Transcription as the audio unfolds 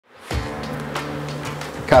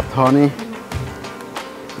capped honey.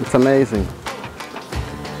 It's amazing.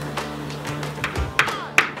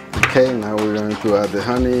 Okay, now we're going to add the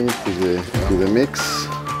honey to the mix.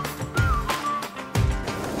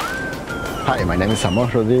 Hi, my name is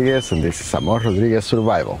Amós Rodriguez and this is Amós Rodriguez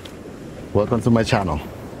Survival. Welcome to my channel.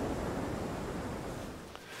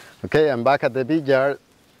 Okay, I'm back at the bee yard.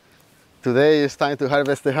 Today it's time to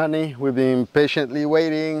harvest the honey. We've been patiently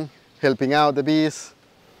waiting, helping out the bees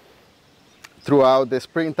throughout the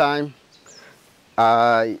springtime.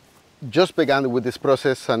 I just began with this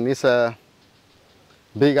process and it's a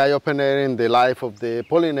big eye-opener in the life of the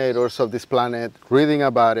pollinators of this planet, reading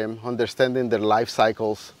about them, understanding their life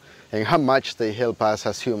cycles and how much they help us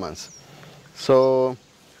as humans. So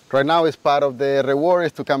right now it's part of the reward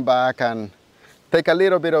is to come back and take a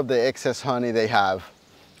little bit of the excess honey they have.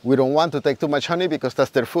 We don't want to take too much honey because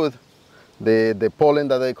that's their food. The pollen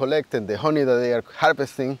that they collect and the honey that they are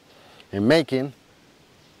harvesting and making,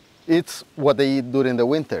 it's what they eat during the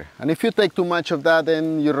winter. And if you take too much of that,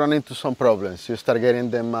 then you run into some problems. You start getting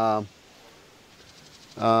them,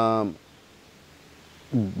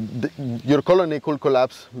 your colony could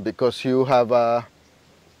collapse because you have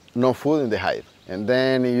no food in the hive. And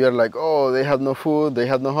then you're like, oh, they have no food, they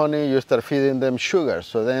have no honey, you start feeding them sugar.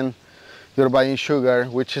 So then you're buying sugar,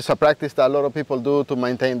 which is a practice that a lot of people do to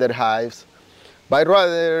maintain their hives. But I'd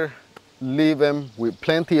rather leave them with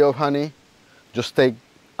plenty of honey, just take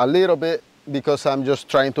a little bit because I'm just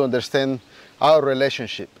trying to understand our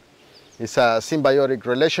relationship. It's a symbiotic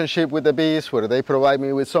relationship with the bees where they provide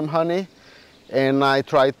me with some honey and I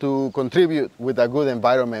try to contribute with a good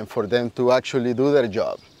environment for them to actually do their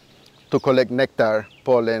job, to collect nectar,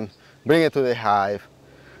 pollen, bring it to the hive,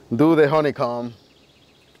 do the honeycomb,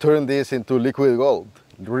 turn this into liquid gold.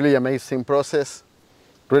 Really amazing process.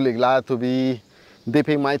 Really glad to be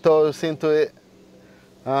dipping my toes into it.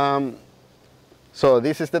 So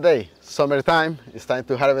this is the day, summertime. It's time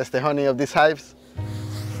to harvest the honey of these hives.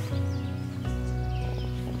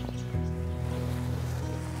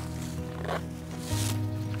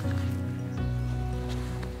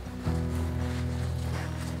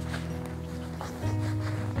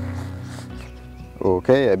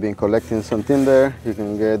 Okay, I've been collecting some tinder. You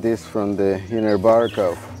can get this from the inner bark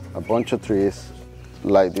of a bunch of trees.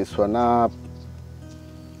 Light this one up.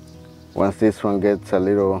 Once this one gets a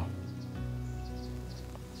little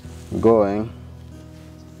going,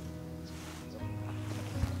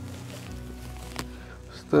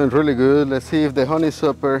 it's doing really good. Let's see if the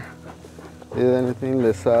honeysucker did anything.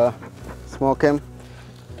 Let's smoke him.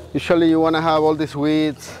 Usually you want to have all these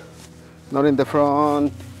weeds not in the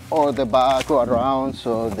front or the back or around,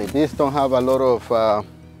 so the bees don't have a lot of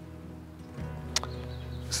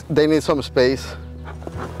they need some space.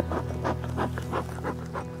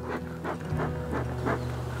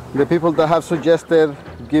 The people that have suggested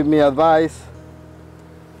give me advice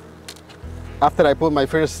after I put my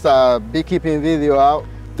first beekeeping video out.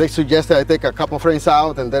 They suggested I take a couple frames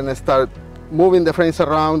out and then I start moving the frames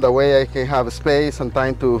around. That way I can have space and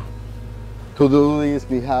time to do this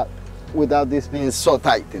without this being so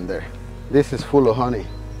tight in there. This is full of honey,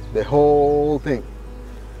 the whole thing.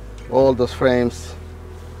 All those frames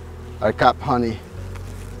are capped honey.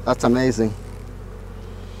 That's amazing.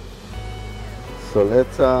 So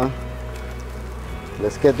let's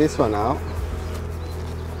get this one out.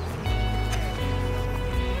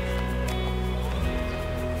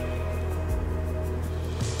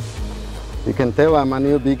 You can tell I'm a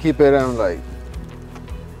new beekeeper and like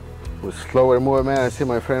with slower movement. I see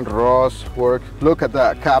my friend Ross work. Look at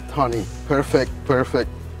that capped honey. Perfect, perfect.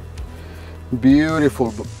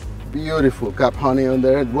 Beautiful, beautiful capped honey on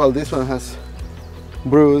there. Well, this one has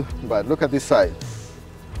brood, but look at this side.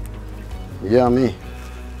 Yummy.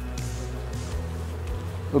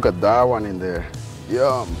 Look at that one in there.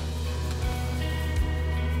 Yum.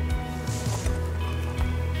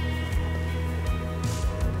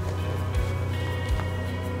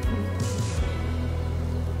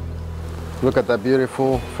 Look at that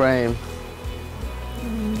beautiful frame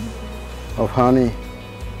of honey.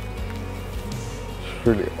 It's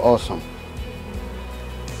really awesome.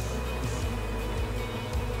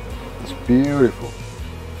 It's beautiful.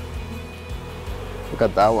 Look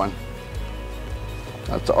at that one.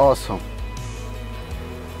 That's awesome.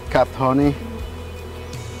 Capped honey.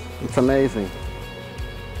 It's amazing.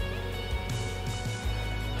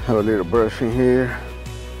 Have a little brush in here.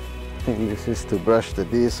 I think this is to brush the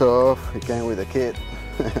bees off. It came with a kit.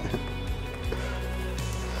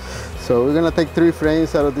 So we're gonna take 3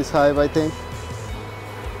 frames out of this hive, I think.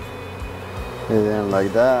 And then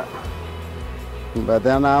like that. But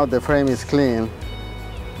then now the frame is clean.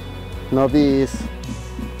 No bees.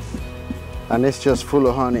 and it's just full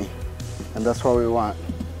of honey, and that's what we want.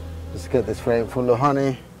 Let's get this frame full of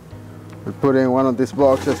honey. We put in one of these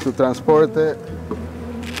boxes to transport it.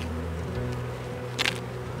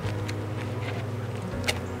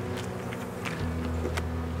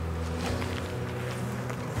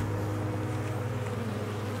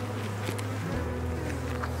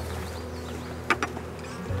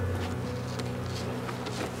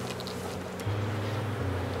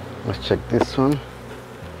 Let's check this one.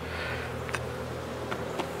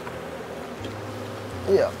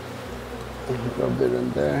 Yeah, a little bit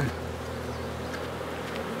in there.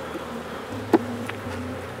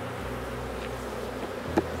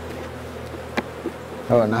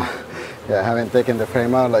 Oh no, yeah, I haven't taken the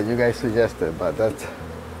frame out like you guys suggested, but that's...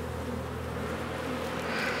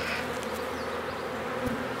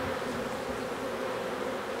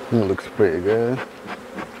 It looks pretty good.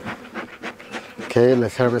 Okay,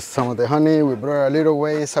 let's harvest some of the honey. We brought a little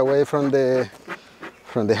ways away from the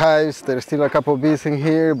hives. There's still a couple bees in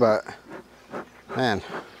here, but man,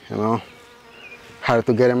 you know, hard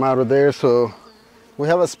to get them out of there. So we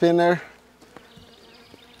have a spinner.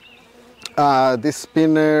 This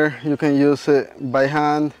spinner, you can use it by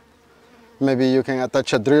hand. Maybe you can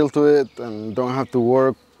attach a drill to it and don't have to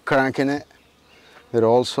work cranking it. There are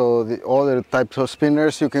also the other types of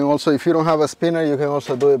spinners. You can also, if you don't have a spinner, you can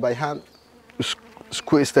also do it by hand.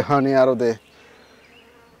 Squeeze the honey out of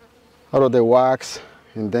the wax,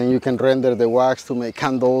 and then you can render the wax to make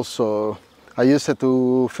candles. So I use it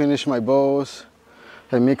to finish my bows.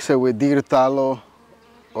 I mix it with deer tallow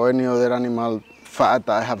or any other animal fat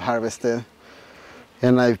I have harvested,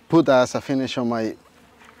 and I put that as a finish on my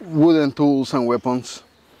wooden tools and weapons.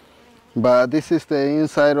 But this is the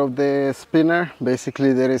inside of the spinner.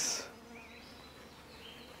 Basically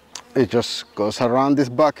it just goes around this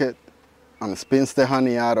bucket and spins the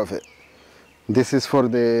honey out of it. This is for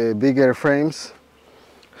the bigger frames.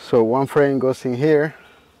 So one frame goes in here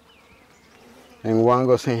and one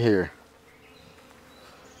goes in here.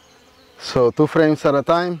 So 2 frames at a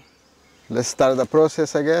time. Let's start the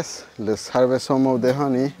process, I guess. Let's harvest some of the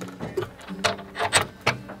honey.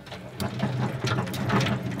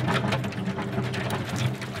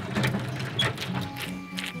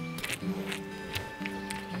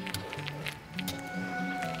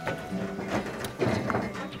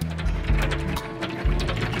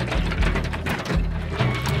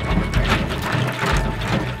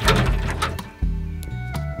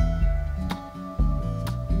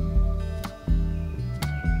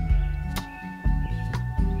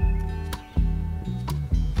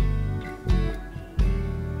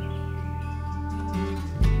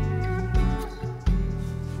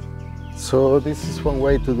 So this is one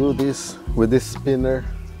way to do this with this spinner.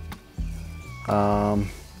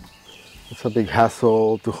 It's a big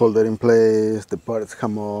hassle to hold it in place. The parts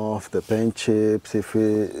come off, the paint chips.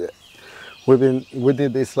 We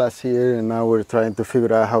did this last year, and now we're trying to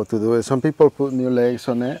figure out how to do it. Some people put new legs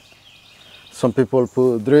on it. Some people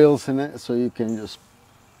put drills in it, so you can just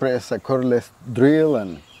press a cordless drill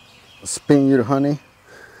and spin your honey.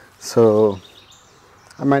 So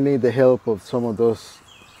I might need the help of some of those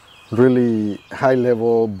really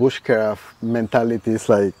high-level bushcraft mentalities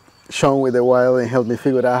like Sean with the Wild, and help me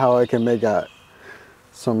figure out how I can make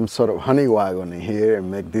some sort of honey wagon in here and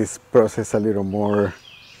make this process a little more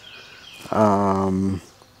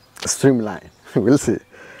streamlined. We'll see.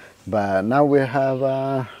 But now we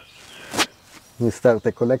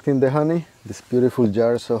started collecting the honey. These beautiful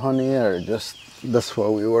jars of honey are just, that's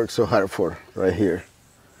what we work so hard for right here.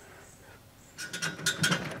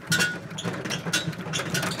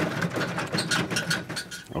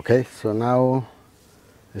 Okay, so now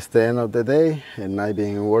it's the end of the day, and I've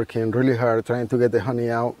been working really hard trying to get the honey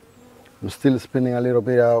out. I'm still spinning a little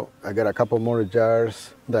bit out. I got a couple more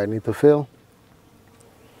jars that I need to fill,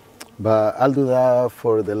 but I'll do that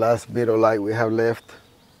for the last bit of light we have left.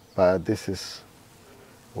 But this is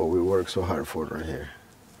what we work so hard for right here.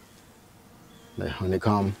 The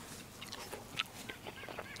honeycomb.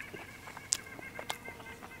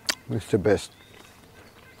 It's the best.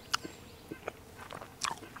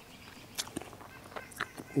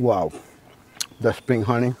 Wow, the spring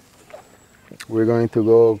honey. We're going to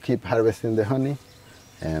go keep harvesting the honey,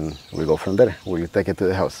 and we'll go from there. We'll take it to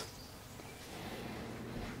the house.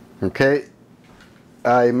 Okay,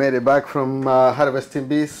 I made it back from harvesting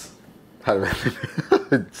bees.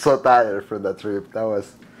 So tired from that trip. That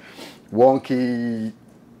was wonky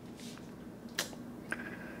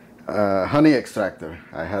honey extractor.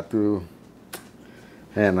 I had to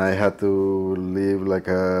leave like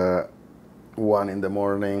 1 in the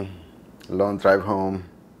morning, long drive home.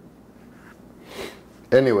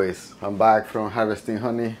 Anyways, I'm back from harvesting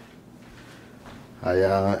honey. I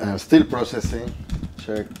am still processing.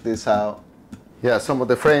 Check this out. Yeah, some of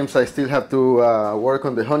the frames I still have to work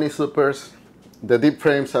on the honey supers. The deep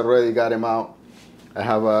frames I already got them out. I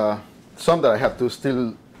have some that I have to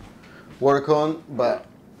still work on, but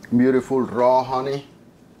beautiful raw honey.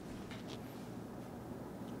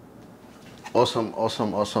 Awesome,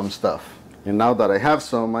 awesome, awesome stuff. And now that I have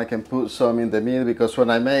some, I can put some in the mill, because when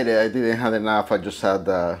I made it, I didn't have enough. I just had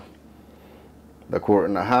the quart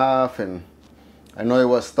and a half, and I know it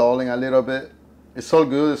was stalling a little bit. It's all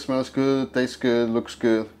good, it smells good, tastes good, looks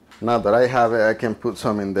good. Now that I have it, I can put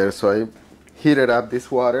some in there. So I heated up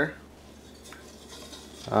this water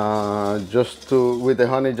with the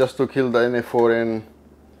honey, just to kill any foreign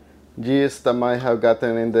yeast that might have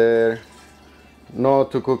gotten in there.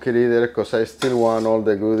 Not to cook it either, because I still want all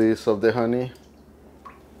the goodies of the honey.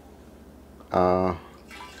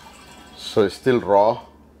 So it's still raw.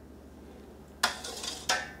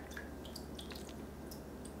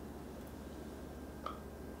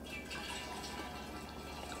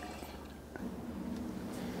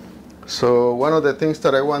 So one of the things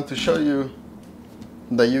that I want to show you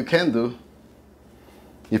that you can do,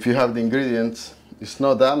 if you have the ingredients, it's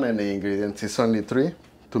not that many ingredients, it's only 3.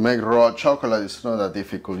 To make raw chocolate, it's not that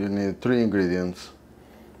difficult. You need 3 ingredients.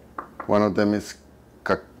 One of them is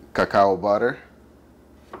cacao butter,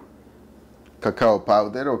 cacao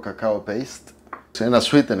powder or cacao paste, and a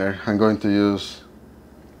sweetener. I'm going to use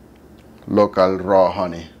local raw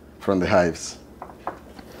honey from the hives.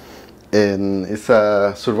 And it's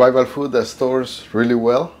a survival food that stores really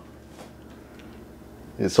well.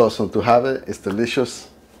 It's awesome to have it, it's delicious.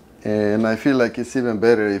 And I feel like it's even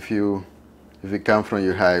better if it comes from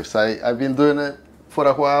your hives. I've been doing it for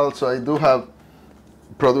a while, so I do have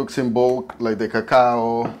products in bulk, like the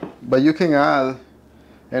cacao, but you can add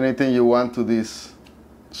anything you want to this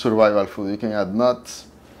survival food. You can add nuts.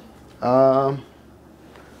 I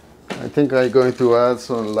think I'm going to add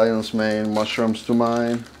some lion's mane mushrooms to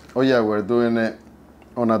mine. Oh yeah, we're doing it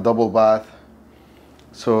on a double bath.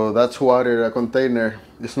 So that's water, a container.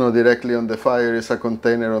 It's not directly on the fire, it's a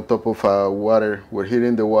container on top of water. We're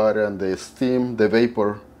heating the water, and the steam, the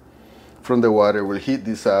vapor from the water will heat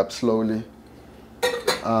this up slowly.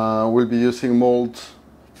 We'll be using molds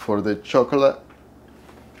for the chocolate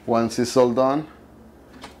once it's all done.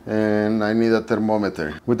 And I need a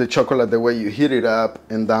thermometer. With the chocolate, the way you heat it up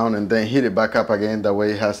and down and then heat it back up again, that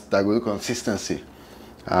way it has that good consistency.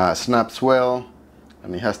 Snaps well,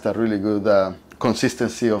 and it has that really good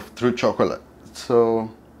consistency of true chocolate. So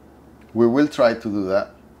we will try to do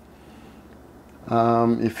that.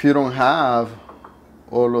 If you don't have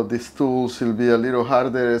all of these tools, it'll be a little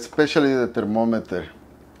harder, especially the thermometer.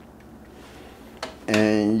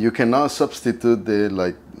 And you cannot substitute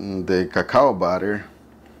the cacao butter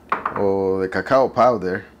or the cacao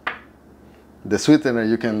powder. The sweetener,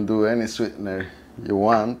 you can do any sweetener you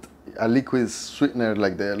want. A liquid sweetener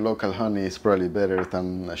like the local honey is probably better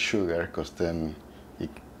than a sugar, because then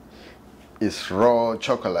it's raw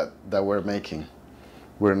chocolate that we're making.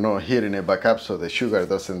 We're not heating it back up, so the sugar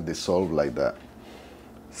doesn't dissolve like that.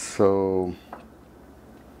 So,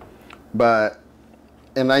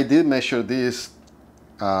 and I did measure this,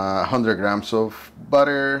 100 grams of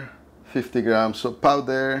butter, 50 grams of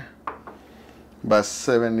powder, about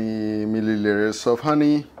 70 milliliters of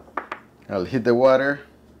honey. I'll heat the water,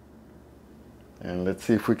 and let's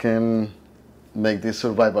see if we can make this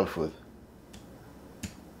survival food.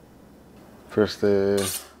 First the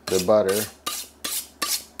butter.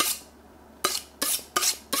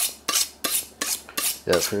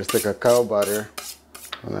 Yeah, first the cacao butter.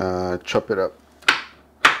 I'm gonna chop it up.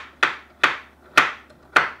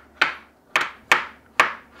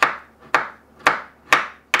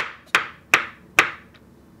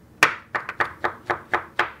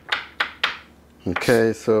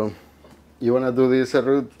 Okay, so you want to do this at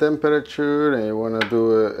room temperature, and you want to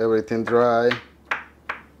do everything dry,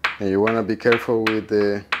 and you want to be careful with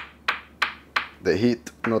the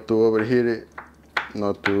heat, not to overheat it,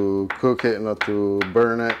 not to cook it, not to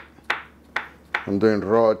burn it. I'm doing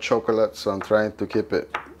raw chocolate, so I'm trying to keep it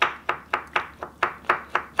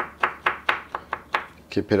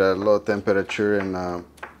at low temperature, and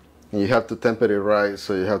you have to temper it right,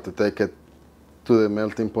 so you have to take it to the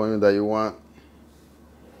melting point that you want.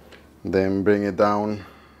 Then bring it down,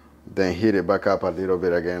 then heat it back up a little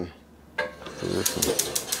bit again.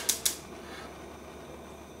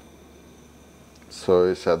 So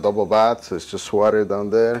it's a double bath, so it's just water down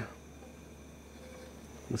there.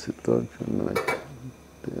 Was it touch? I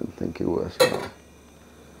didn't think it was. No.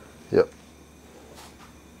 Yep.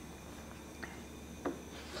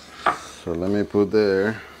 So let me put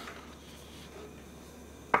there.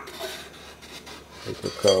 the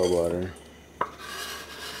cacao butter.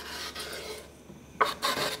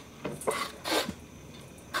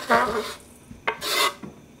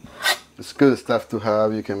 It's good stuff to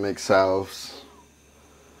have. You can make salves,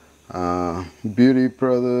 beauty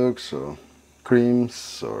products, or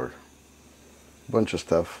creams, or a bunch of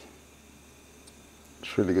stuff.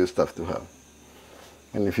 It's really good stuff to have.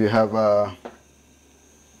 And if you have a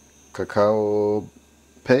cacao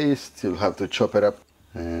paste, you'll have to chop it up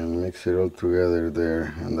and mix it all together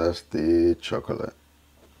there, and that's the chocolate.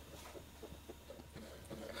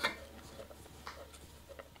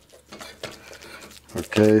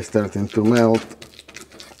 Okay, starting to melt,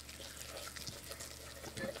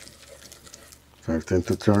 starting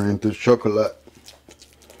to turn into chocolate.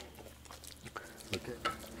 Okay.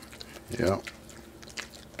 Yeah.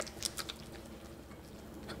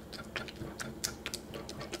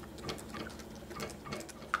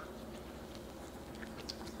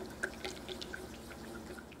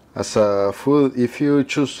 As a food, if you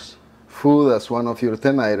choose food as one of your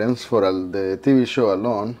 10 items for the TV show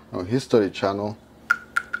alone on History Channel,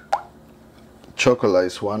 chocolate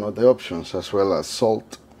is one of the options, as well as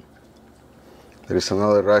salt. There is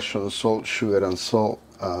another ration: salt, sugar, and salt,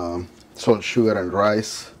 sugar, and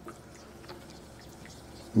rice.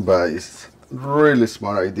 But it's really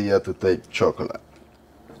smart idea to take chocolate.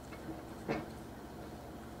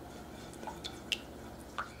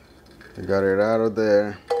 You got it out of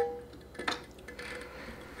there.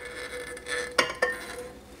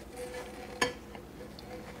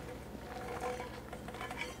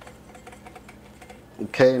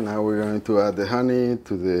 Okay, now we're going to add the honey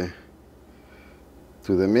to the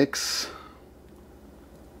mix.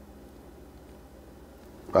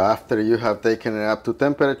 After you have taken it up to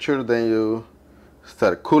temperature, then you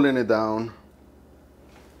start cooling it down,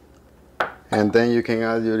 and then you can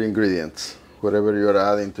add your ingredients, whatever you're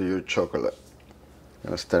adding to your chocolate. You're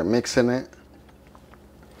gonna start mixing it.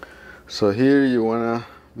 So here you wanna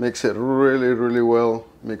mix it really well.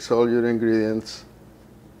 Mix all your ingredients.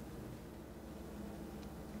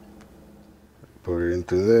 Put it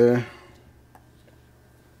into there.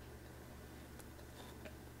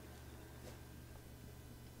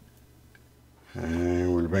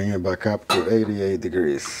 And we'll bring it back up to 88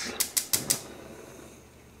 degrees.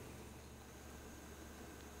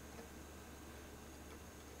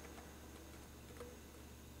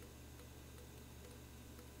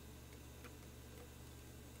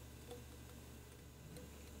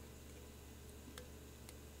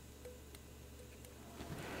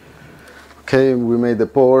 Okay, we made the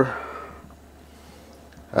pour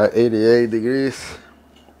at 88 degrees,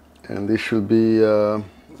 and this should be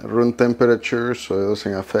room temperature, so it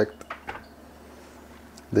doesn't affect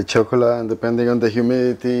the chocolate. And depending on the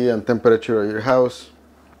humidity and temperature of your house,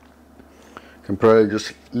 you can probably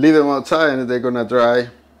just leave them outside and they're gonna dry,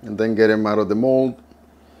 and then get them out of the mold,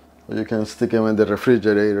 or you can stick them in the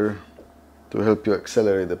refrigerator to help you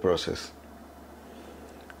accelerate the process.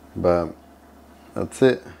 But that's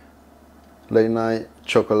it. Late night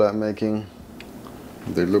chocolate making.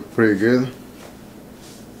 They look pretty good.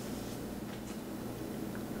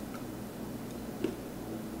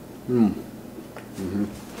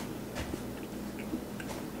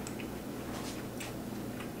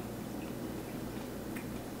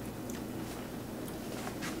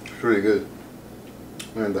 It's really good,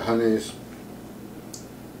 and the honey is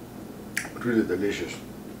really delicious.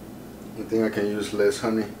 I think I can use less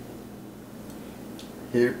honey.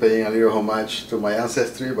 Here, paying a little homage to my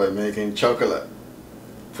ancestry by making chocolate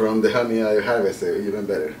from the honey I harvested, even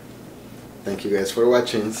better. Thank you guys for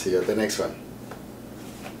watching. See you at the next one.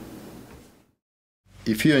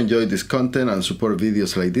 If you enjoyed this content and support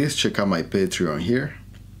videos like this, check out my Patreon here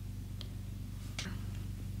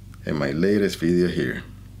and my latest video here.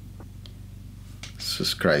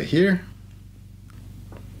 Subscribe here.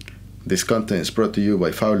 This content is brought to you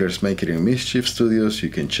by Fowlers Making in Mischief Studios. You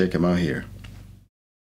can check them out here.